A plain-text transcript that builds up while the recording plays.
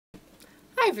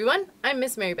Hi everyone, I'm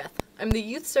Miss Mary Beth. I'm the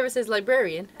Youth Services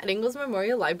Librarian at Ingalls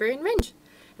Memorial Library in Ringe,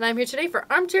 and I'm here today for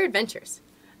Armchair Adventures.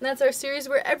 And that's our series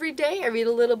where every day I read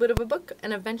a little bit of a book,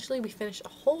 and eventually we finish a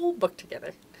whole book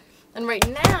together. And right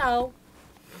now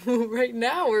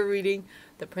we're reading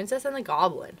The Princess and the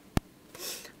Goblin.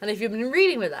 And if you've been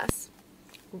reading with us,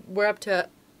 we're up to,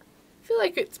 I feel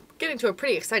like it's getting to a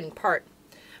pretty exciting part,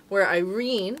 where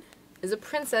Irene is a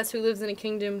princess who lives in a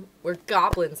kingdom where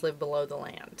goblins live below the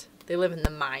land. They live in the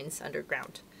mines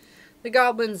underground. The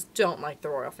goblins don't like the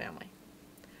royal family.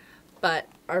 But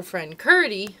our friend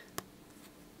Curdy,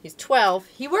 he's 12,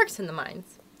 he works in the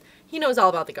mines. He knows all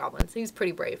about the goblins. He's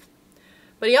pretty brave.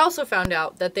 But he also found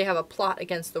out that they have a plot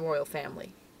against the royal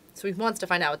family. So he wants to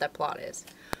find out what that plot is.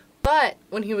 But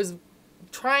when he was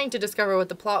trying to discover what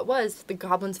the plot was, the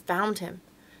goblins found him.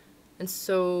 And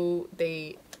so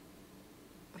they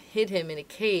hid him in a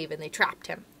cave and they trapped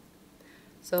him.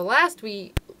 So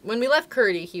when we left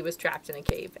Curdy, he was trapped in a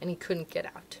cave and he couldn't get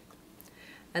out.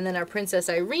 And then our Princess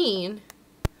Irene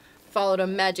followed a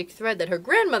magic thread that her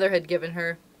grandmother had given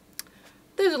her.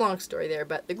 There's a long story there,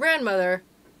 but the grandmother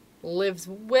lives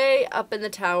way up in the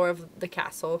tower of the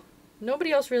castle.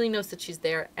 Nobody else really knows that she's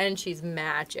there, and she's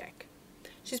magic.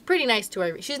 She's pretty nice to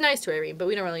Irene. She's nice to Irene, but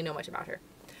we don't really know much about her.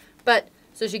 But,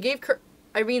 so she gave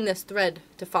Irene this thread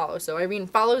to follow. So Irene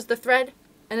follows the thread,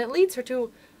 and it leads her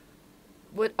to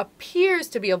what appears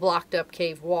to be a blocked up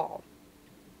cave wall.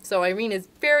 So Irene is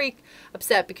very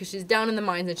upset because she's down in the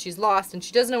mines and she's lost and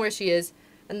she doesn't know where she is,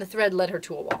 and the thread led her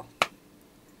to a wall.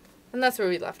 And that's where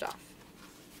we left off.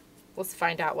 Let's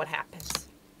find out what happens.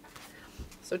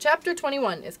 So chapter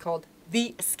 21 is called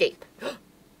The Escape.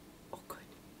 Oh, good.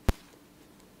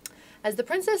 As the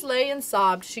princess lay and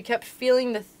sobbed, she kept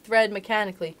feeling the thread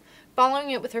mechanically, following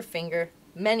it with her finger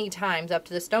many times up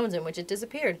to the stones in which it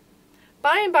disappeared.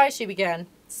 By and by she began,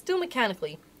 still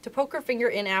mechanically, to poke her finger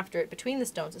in after it between the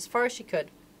stones as far as she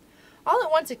could. All at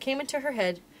once it came into her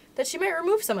head that she might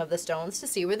remove some of the stones to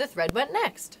see where the thread went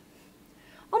next.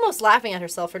 Almost laughing at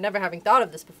herself for never having thought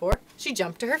of this before, she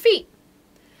jumped to her feet.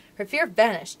 Her fear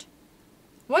vanished.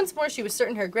 Once more she was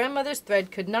certain her grandmother's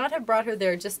thread could not have brought her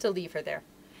there just to leave her there,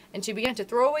 and she began to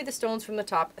throw away the stones from the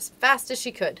top as fast as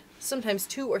she could, sometimes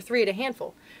 2 or 3 at a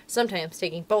handful, sometimes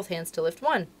taking both hands to lift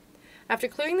one. After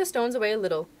clearing the stones away a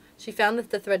little, she found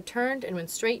that the thread turned and went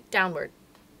straight downward.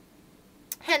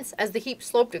 Hence, as the heap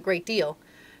sloped a great deal,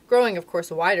 growing of course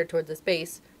wider towards its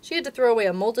base, she had to throw away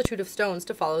a multitude of stones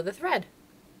to follow the thread.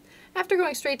 After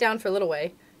going straight down for a little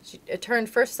way, it turned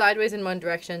first sideways in one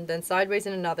direction, then sideways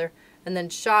in another, and then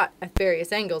shot at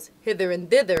various angles, hither and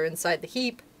thither inside the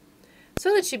heap,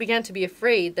 so that she began to be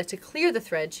afraid that to clear the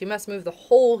thread she must move the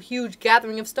whole huge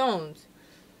gathering of stones.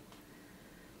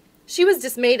 She was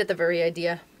dismayed at the very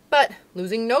idea, but,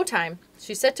 losing no time,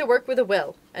 she set to work with a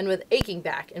will, and with aching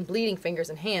back and bleeding fingers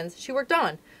and hands, she worked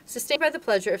on, sustained by the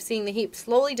pleasure of seeing the heap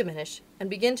slowly diminish and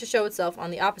begin to show itself on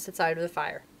the opposite side of the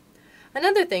fire.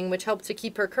 Another thing which helped to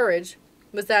keep her courage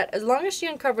was that, as long as she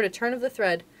uncovered a turn of the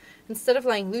thread, instead of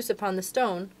lying loose upon the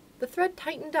stone, the thread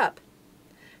tightened up,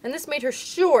 and this made her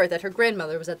sure that her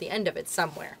grandmother was at the end of it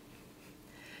somewhere.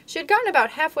 She had gotten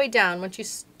about halfway down when she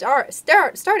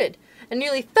started, and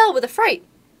nearly fell with affright.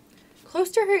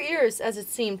 Close to her ears, as it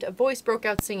seemed, a voice broke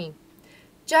out singing,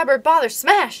 "Jabber, bother,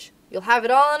 smash! You'll have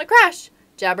it all in a crash!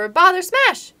 Jabber, bother,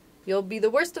 smash! You'll be the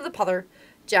worst of the pother!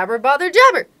 Jabber, bother,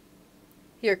 jabber!"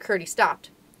 Here Curdy stopped.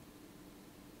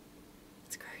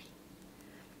 It's Curdy.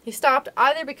 He stopped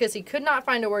either because he could not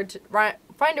find a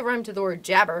rhyme to the word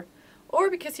jabber, or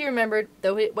because he remembered,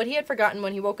 what he had forgotten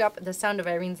when he woke up at the sound of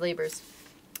Irene's labors,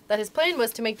 that his plan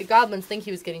was to make the goblins think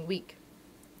he was getting weak.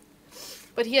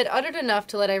 But he had uttered enough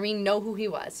to let Irene know who he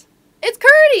was. "It's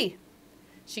Curdy!"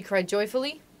 she cried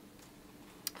joyfully.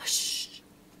 "Hush!"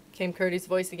 came Curdy's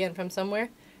voice again from somewhere.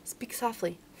 "Speak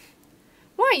softly."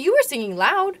 "Why, you were singing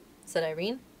loud," said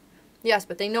Irene. "Yes,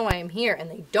 but they know I am here, and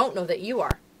they don't know that you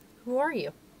are. Who are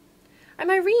you?"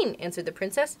 "I'm Irene," answered the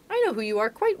princess. "I know who you are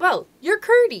quite well. You're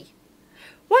Curdy."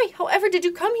 "Why, however did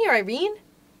you come here, Irene?"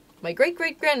 "My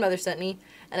great-great-grandmother sent me,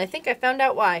 and I think I found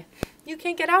out why. You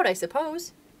can't get out, I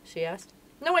suppose?" she asked.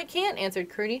 "No, I can't," answered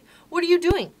Curdy. "What are you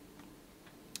doing?"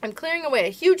 "I'm clearing away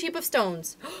a huge heap of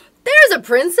stones." "There's a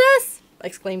princess!"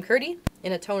 exclaimed Curdy,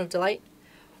 in a tone of delight.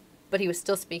 But he was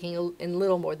still speaking in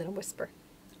little more than a whisper.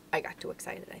 I got too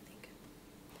excited, I think.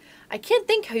 "I can't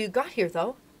think how you got here,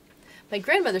 though." "My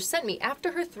grandmother sent me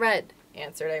after her thread,"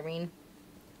 answered Irene.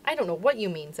 "I don't know what you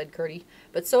mean," said Curdy,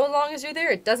 "but so long as you're there,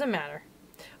 it doesn't matter."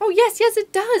 "Oh, yes, yes,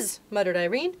 it does," muttered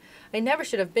Irene. "I never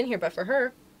should have been here but for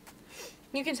her."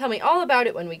 "You can tell me all about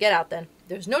it when we get out, then.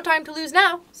 There's no time to lose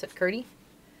now," said Curdy.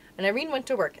 and Irene went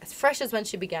to work, as fresh as when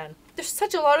she began. "There's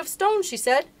such a lot of stones," she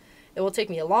said. "It will take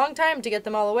me a long time to get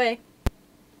them all away."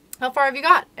 "How far have you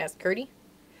got?" asked Gertie.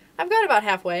 "I've got about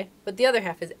halfway, but the other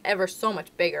half is ever so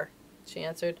much bigger," she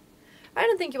answered. "I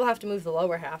don't think you will have to move the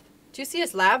lower half. Do you see a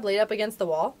slab laid up against the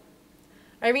wall?"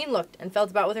 Irene looked and felt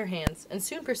about with her hands, and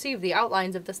soon perceived the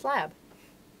outlines of the slab.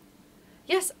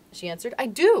 "Yes," she answered, "I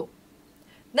do."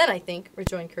 "Then I think,"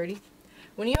 rejoined Gertie,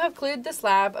 "when you have cleared the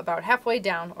slab about halfway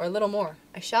down, or a little more,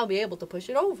 I shall be able to push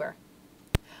it over."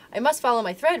 "I must follow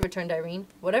my thread," returned Irene,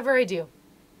 "whatever I do."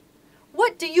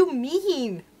 "What do you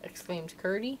mean?" exclaimed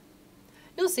Gertie.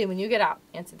 "You'll see when you get out,"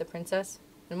 answered the princess,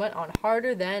 and went on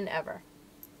harder than ever.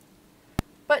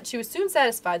 But she was soon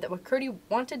satisfied that what Gertie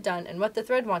wanted done and what the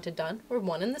thread wanted done were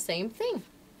one and the same thing.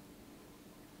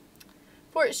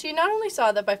 For she not only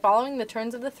saw that by following the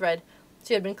turns of the thread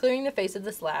she had been clearing the face of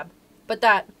the slab, but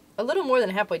that, a little more than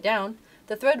halfway down,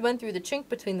 the thread went through the chink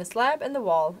between the slab and the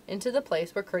wall into the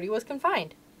place where Gertie was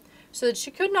confined, so that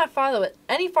she could not follow it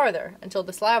any farther until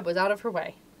the slab was out of her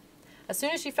way. As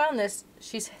soon as she found this,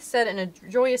 she said in a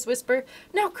joyous whisper,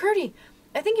 "Now, Gertie,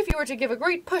 I think if you were to give a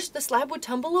great push, the slab would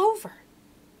tumble over."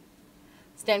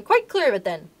 "Stand quite clear of it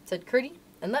then," said Gertie,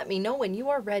 "and let me know when you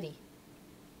are ready."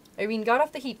 Irene got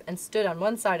off the heap and stood on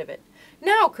one side of it.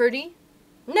 "Now, Gertie!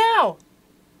 Now!"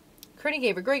 Gertie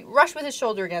gave a great rush with his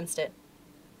shoulder against it.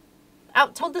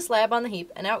 Out tumbled the slab on the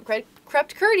heap, and out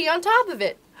crept Gertie on top of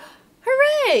it.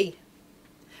 "Hooray!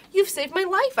 You've saved my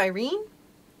life, Irene,"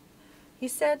 he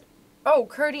said. "Oh,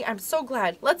 Gertie, I'm so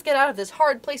glad. Let's get out of this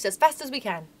horrid place as fast as we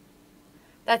can."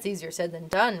 "That's easier said than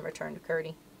done," returned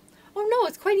Gertie. "Oh, no,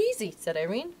 it's quite easy," said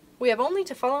Irene. "We have only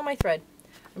to follow my thread.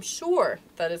 I'm sure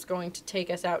that it's going to take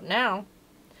us out now."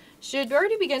 She had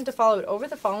already begun to follow it over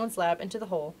the fallen slab into the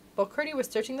hole, while Gertie was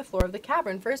searching the floor of the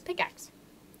cavern for his pickaxe.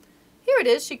 "Here it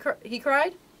is," he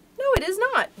cried. "No, it is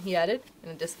not," he added, in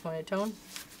a disappointed tone.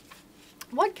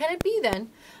 "What can it be, then?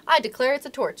 I declare it's a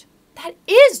torch." "That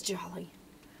is jolly!"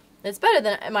 It's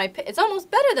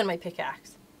almost better than my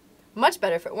pickaxe." "Much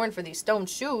better if it weren't for these stone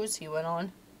shoes," he went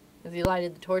on, as he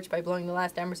lighted the torch by blowing the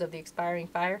last embers of the expiring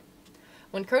fire.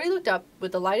 When Gertie looked up,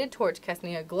 with the lighted torch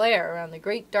casting a glare around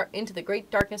into the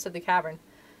great darkness of the cavern,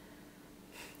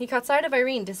 he caught sight of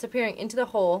Irene disappearing into the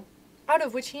hole out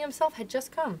of which he himself had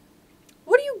just come.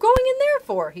 "What are you going in there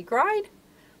for?" he cried.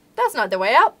 "That's not the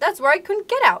way out. That's where I couldn't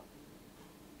get out."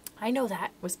 "I know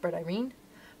that," whispered Irene,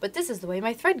 "but this is the way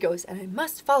my thread goes, and I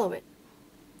must follow it."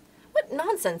 "What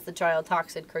nonsense the child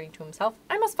talks," said Gertie to himself.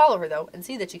 "I must follow her, though, and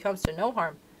see that she comes to no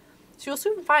harm. She will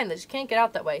soon find that she can't get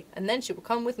out that way, and then she will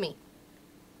come with me."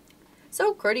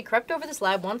 So Gertie crept over the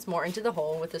slab once more into the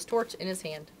hole with his torch in his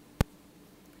hand.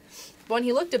 When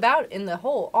he looked about in the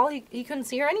hole, he couldn't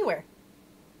see her anywhere.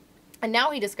 And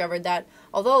now he discovered that,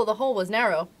 although the hole was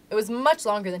narrow, it was much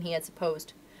longer than he had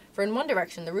supposed, for in one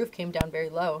direction the roof came down very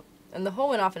low, and the hole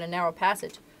went off in a narrow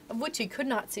passage, of which he could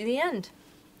not see the end.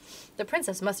 The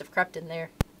princess must have crept in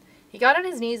there. He got on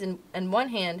his knees in one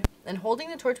hand, and holding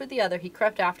the torch with the other, he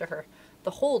crept after her.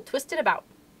 The hole twisted about,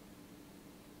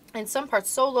 in some parts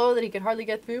so low that he could hardly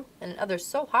get through, and in others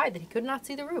so high that he could not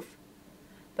see the roof.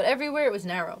 But everywhere it was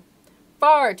narrow,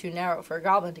 far too narrow for a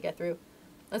goblin to get through,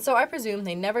 and so I presume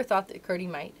they never thought that Gertie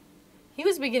might. He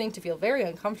was beginning to feel very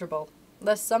uncomfortable,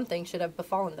 lest something should have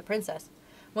befallen the princess,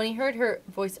 when he heard her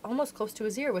voice almost close to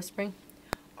his ear, whispering,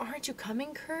 "Aren't you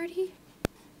coming, Gertie?"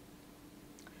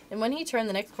 And when he turned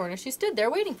the next corner, she stood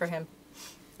there waiting for him.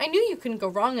 "I knew you couldn't go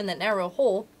wrong in that narrow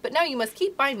hole, but now you must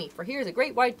keep by me, for here is a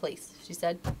great wide place," she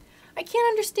said. "I can't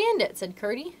understand it," said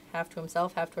Gertie, half to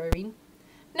himself, half to Irene.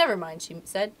 "Never mind," she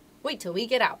said. "Wait till we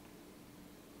get out."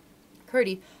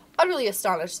 Gertie, utterly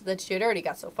astonished that she had already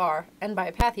got so far, and by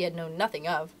a path he had known nothing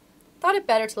of, thought it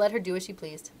better to let her do as she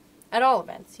pleased. "At all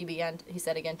events," he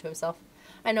said again to himself,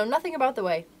 "I know nothing about the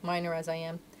way, minor as I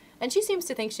am, and she seems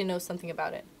to think she knows something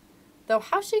about it, though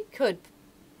how she could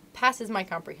passes my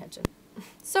comprehension.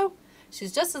 So,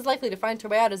 she's just as likely to find her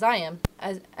way out as I am,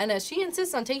 and as she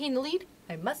insists on taking the lead,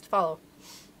 I must follow.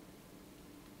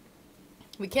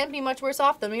 We can't be much worse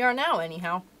off than we are now,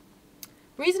 anyhow."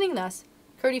 Reasoning thus,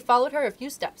 Gertie followed her a few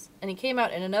steps, and he came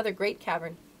out in another great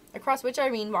cavern, across which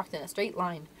Irene walked in a straight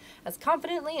line, as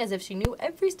confidently as if she knew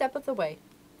every step of the way.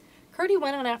 Gertie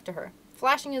went on after her,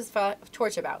 flashing his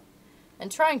torch about,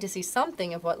 and trying to see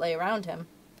something of what lay around him.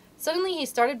 Suddenly he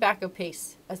started back a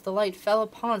pace, as the light fell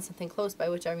upon something close by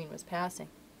which Irene was passing.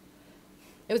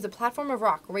 It was a platform of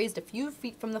rock raised a few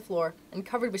feet from the floor, and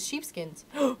covered with sheepskins,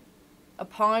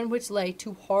 upon which lay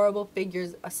two horrible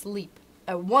figures asleep,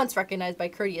 at once recognized by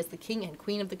Gertie as the king and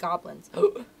queen of the goblins.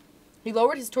 He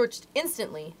lowered his torch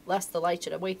instantly, lest the light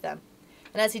should awake them,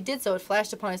 and as he did so it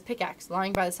flashed upon his pickaxe,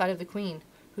 lying by the side of the queen,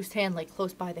 whose hand lay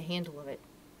close by the handle of it.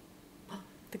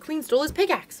 The queen stole his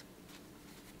pickaxe.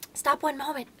 "Stop one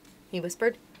moment," he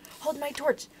whispered. "Hold my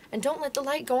torch, and don't let the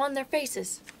light go on their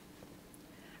faces."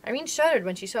 Irene shuddered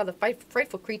when she saw the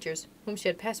frightful creatures, whom she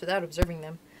had passed without observing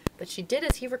them, but she did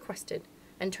as he requested,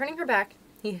 and turning her back,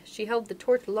 she held the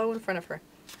torch low in front of her.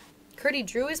 Curdie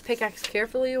drew his pickaxe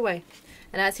carefully away,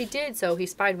 and as he did so he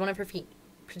spied one of her feet,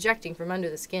 projecting from under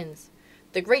the skins.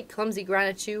 The great clumsy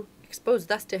granite shoe, exposed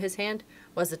thus to his hand,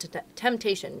 was a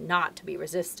temptation not to be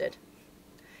resisted.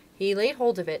 He laid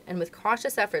hold of it, and with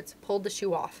cautious efforts pulled the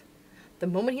shoe off. The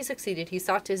moment he succeeded, he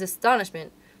saw to his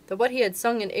astonishment that what he had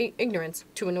sung in ignorance,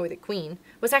 to annoy the queen,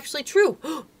 was actually true.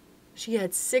 She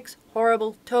had 6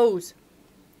 horrible toes.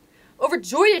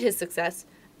 Overjoyed at his success,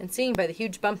 and seeing by the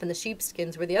huge bump in the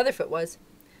sheepskins where the other foot was,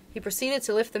 he proceeded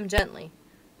to lift them gently,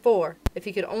 for, if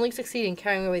he could only succeed in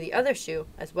carrying away the other shoe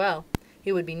as well,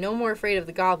 he would be no more afraid of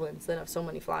the goblins than of so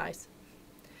many flies.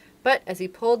 But as he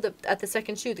pulled at the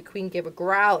second shoe, the queen gave a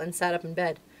growl and sat up in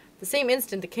bed. The same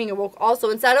instant the king awoke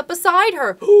also and sat up beside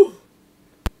her.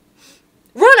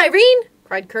 "Run, Irene!"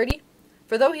 cried Curdie,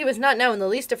 for though he was not now in the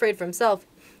least afraid for himself,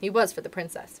 he was for the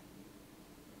princess.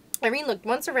 Irene looked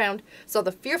once around, saw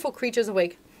the fearful creatures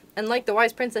awake, and like the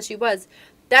wise princess she was,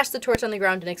 dashed the torch on the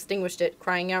ground and extinguished it,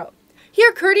 crying out,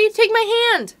 "Here, Curdie, take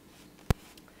my hand!"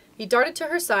 He darted to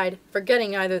her side,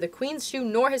 forgetting neither the queen's shoe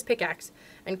nor his pickaxe,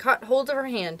 and caught hold of her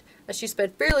hand as she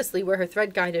sped fearlessly where her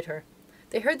thread guided her.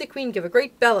 They heard the queen give a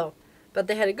great bellow, but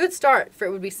they had a good start, for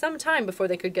it would be some time before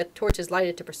they could get torches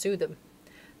lighted to pursue them.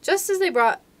 Just as they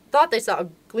thought they saw a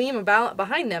gleam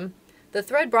behind them, the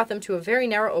thread brought them to a very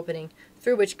narrow opening,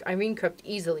 through which Irene crept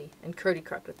easily, and Curdie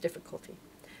crept with difficulty.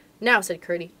 "Now," said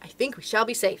Curdie, "I think we shall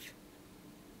be safe."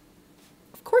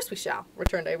 "Of course we shall,"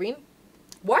 returned Irene.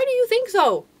 "Why do you think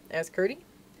so?" asked Curdie.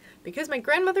 "Because my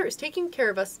grandmother is taking care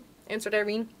of us," answered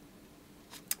Irene.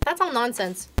 "That's all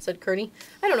nonsense," said Curdie.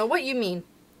 "I don't know what you mean."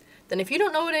 "Then if you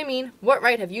don't know what I mean, what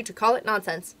right have you to call it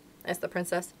nonsense?" asked the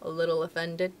princess, a little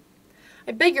offended.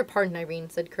 "I beg your pardon, Irene,"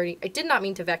 said Curdie. "I did not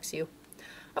mean to vex you."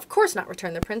 "Of course not,"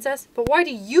 returned the princess. "But why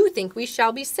do you think we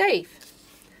shall be safe?"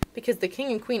 "Because the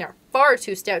king and queen are far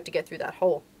too stout to get through that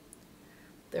hole."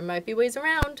 "There might be ways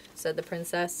around," said the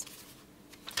princess.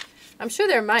 "I'm sure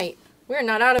there might. We're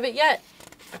not out of it yet,"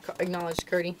 acknowledged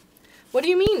Curdie. "What do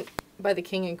you mean by the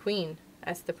king and queen?"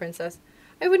 asked the princess.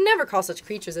 "I would never call such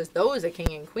creatures as those a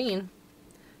king and queen."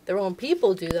 "Their own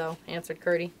people do, though," answered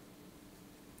Curdie.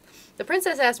 The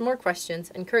princess asked more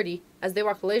questions, and Curdie, as they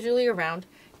walked leisurely around,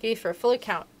 gave her a full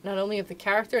account not only of the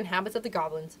character and habits of the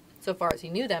goblins, so far as he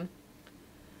knew them,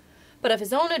 but of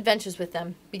his own adventures with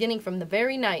them, beginning from the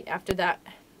very night after that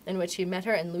in which he met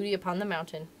her and Ludi upon the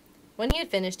mountain. When he had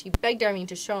finished, he begged Irene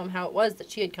to show him how it was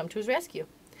that she had come to his rescue.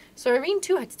 So Irene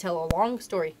too had to tell a long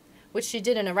story, which she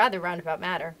did in a rather roundabout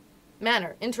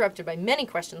manner, interrupted by many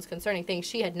questions concerning things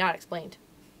she had not explained.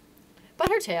 But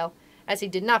her tale, as he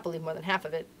did not believe more than half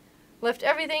of it, left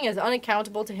everything as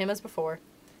unaccountable to him as before,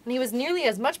 and he was nearly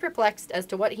as much perplexed as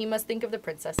to what he must think of the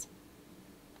princess.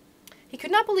 He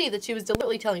could not believe that she was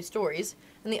deliberately telling stories,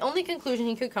 and the only conclusion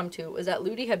he could come to was that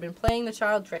Ludi had been playing the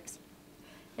child tricks,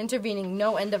 intervening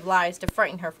no end of lies to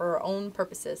frighten her for her own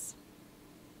purposes.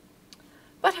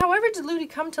 "But however did Ludi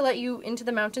come to let you into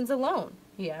the mountains alone?"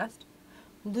 he asked.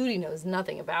 "Ludi knows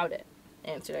nothing about it,"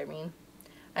 answered Irene.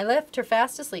 "I left her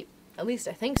fast asleep. At least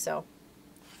I think so.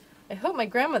 I hope my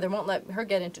grandmother won't let her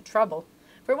get into trouble,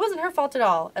 for it wasn't her fault at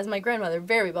all, as my grandmother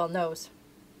very well knows."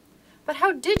 "But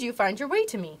how did you find your way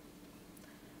to me?"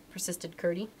 persisted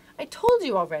Curdie. "I told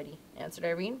you already," answered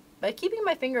Irene, "by keeping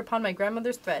my finger upon my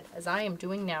grandmother's thread, as I am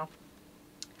doing now."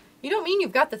 "You don't mean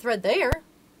you've got the thread there?"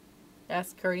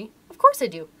 asked Curdie. "Of course I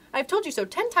do. I have told you so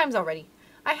 10 times already.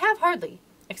 I have hardly,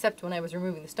 except when I was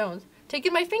removing the stones,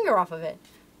 taken my finger off of it.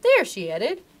 There," she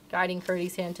added, guiding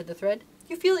Curdie's hand to the thread.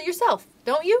 "You feel it yourself,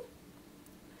 don't you?"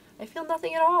 "I feel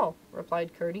nothing at all,"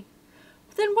 replied Curdie.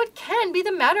 "Then what can be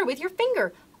the matter with your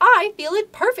finger? I feel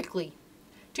it perfectly.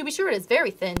 To be sure, it is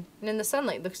very thin, and in the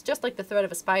sunlight looks just like the thread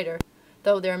of a spider,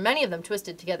 though there are many of them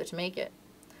twisted together to make it.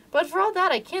 But for all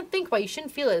that, I can't think why you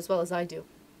shouldn't feel it as well as I do."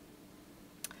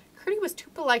 Curdie was too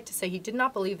polite to say he did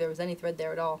not believe there was any thread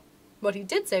there at all. What he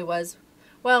did say was,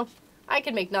 "Well, I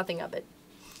can make nothing of it."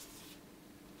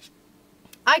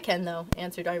 "I can, though,"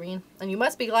 answered Irene, "and you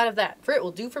must be glad of that, for it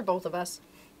will do for both of us."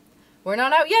 "We're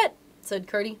not out yet," said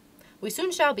Curdie. "We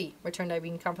soon shall be," returned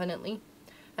Irene confidently.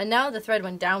 And now the thread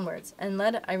went downwards, and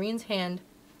led Irene's hand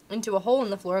into a hole in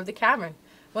the floor of the cavern,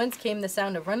 whence came the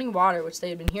sound of running water which they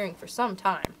had been hearing for some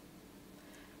time.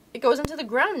 "It goes into the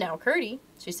ground now, Curdie,"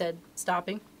 she said,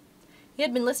 stopping. He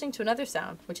had been listening to another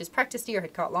sound, which his practiced ear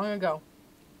had caught long ago,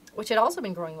 which had also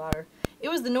been growing louder, It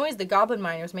was the noise the goblin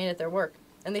miners made at their work,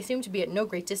 and they seemed to be at no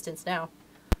great distance now.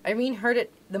 Irene heard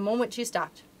it the moment she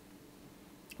stopped.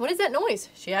 "What is that noise?"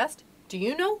 she asked. "Do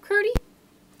you know, Curdie?"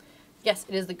 "Yes,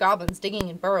 it is the goblins digging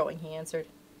and burrowing," he answered.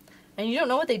 "And you don't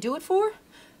know what they do it for?"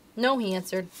 "No," he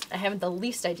answered. "I haven't the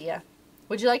least idea."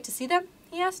 "Would you like to see them?"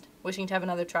 he asked, wishing to have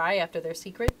another try after their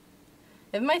secret.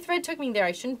 "If my thread took me there,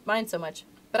 I shouldn't mind so much.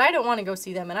 But I don't want to go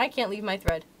see them, and I can't leave my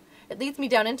thread. It leads me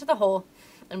down into the hole,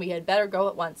 and we had better go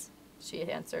at once," she had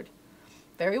answered.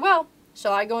 "Very well.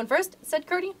 Shall I go in first?" said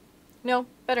Curdie. "No,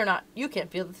 better not. You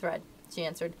can't feel the thread," she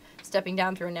answered, stepping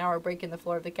down through a narrow break in the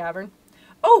floor of the cavern.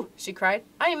 "Oh!" she cried.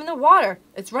 "I am in the water.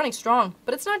 It's running strong,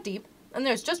 but it's not deep, and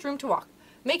there's just room to walk.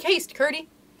 Make haste, Curdie."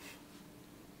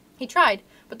 He tried,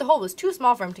 but the hole was too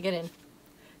small for him to get in.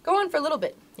 "Go on for a little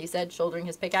bit," he said, shouldering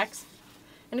his pickaxe.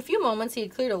 In a few moments he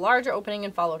had cleared a larger opening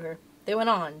and followed her. They went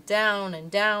on, down and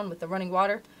down with the running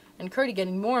water, and Curdie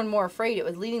getting more and more afraid it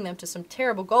was leading them to some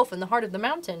terrible gulf in the heart of the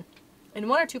mountain. In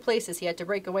one or two places he had to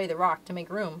break away the rock to make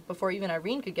room before even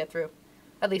Irene could get through,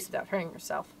 at least without hurting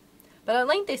herself. But at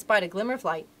length they spied a glimmer of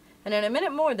light, and in a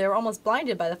minute more they were almost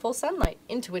blinded by the full sunlight,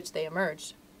 into which they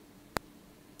emerged.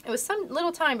 It was some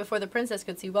little time before the princess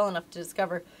could see well enough to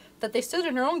discover that they stood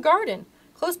in her own garden,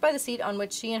 close by the seat on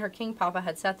which she and her king papa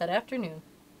had sat that afternoon.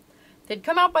 They had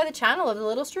come out by the channel of the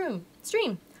little stream.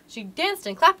 She danced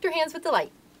and clapped her hands with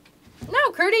delight.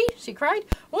 "Now, Curdie," she cried,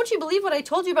 "won't you believe what I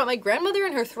told you about my grandmother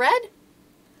and her thread?"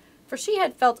 For she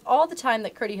had felt all the time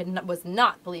that Curdie was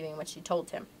not believing what she told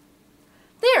him.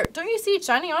 "There, don't you see it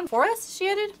shining on for us?" she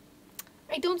added.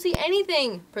 "I don't see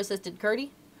anything," persisted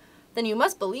Curdie. "Then you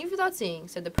must believe without seeing,"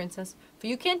 said the princess, "for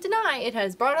you can't deny it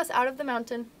has brought us out of the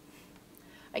mountain."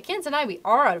 "I can't deny we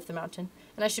are out of the mountain,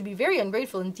 and I should be very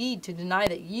ungrateful indeed to deny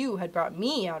that you had brought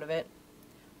me out of it."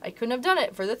 "I couldn't have done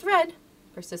it for the thread,"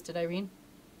 persisted Irene.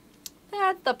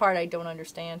 "That's the part I don't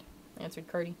understand," answered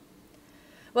Curdie.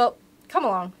 "Well, come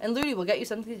along, and Ludi will get you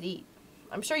something to eat.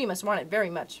 I'm sure you must want it very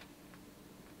much."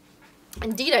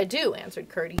 "Indeed I do," answered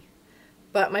Curdie.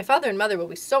 "But my father and mother will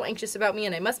be so anxious about me,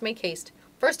 and I must make haste.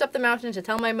 First up the mountain to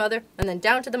tell my mother, and then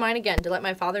down to the mine again to let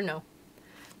my father know."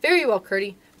 "Very well,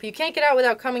 Curdie, but you can't get out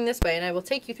without coming this way, and I will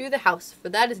take you through the house, for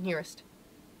that is nearest."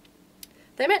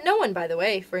 They met no one by the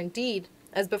way, for indeed,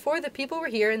 as before, the people were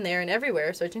here and there and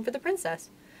everywhere searching for the princess.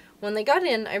 When they got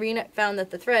in, Irene found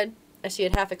that the thread, as she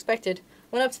had half expected,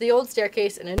 went up to the old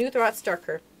staircase, and a new thought struck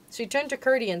her. She turned to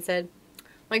Curdie and said,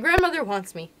 "My grandmother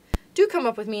wants me. Do come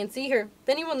up with me and see her.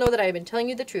 Then you will know that I have been telling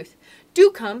you the truth. Do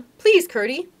come, please,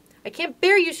 Curdie. I can't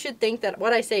bear you should think that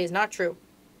what I say is not true."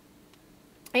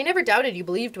 "I never doubted you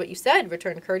believed what you said,"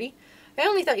 returned Curdie. "I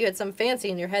only thought you had some fancy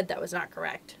in your head that was not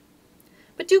correct."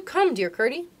 "But do come, dear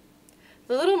Curdie."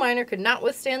 The little miner could not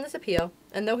withstand this appeal,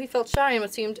 and though he felt shy in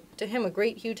what seemed to him a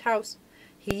great huge house,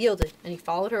 he yielded, and he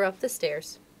followed her up the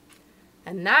stairs.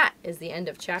 And that is the end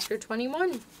of chapter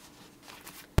 21.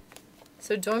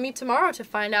 So join me tomorrow to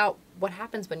find out what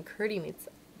happens when Curdie meets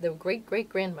the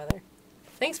great-great-grandmother.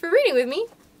 Thanks for reading with me.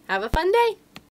 Have a fun day.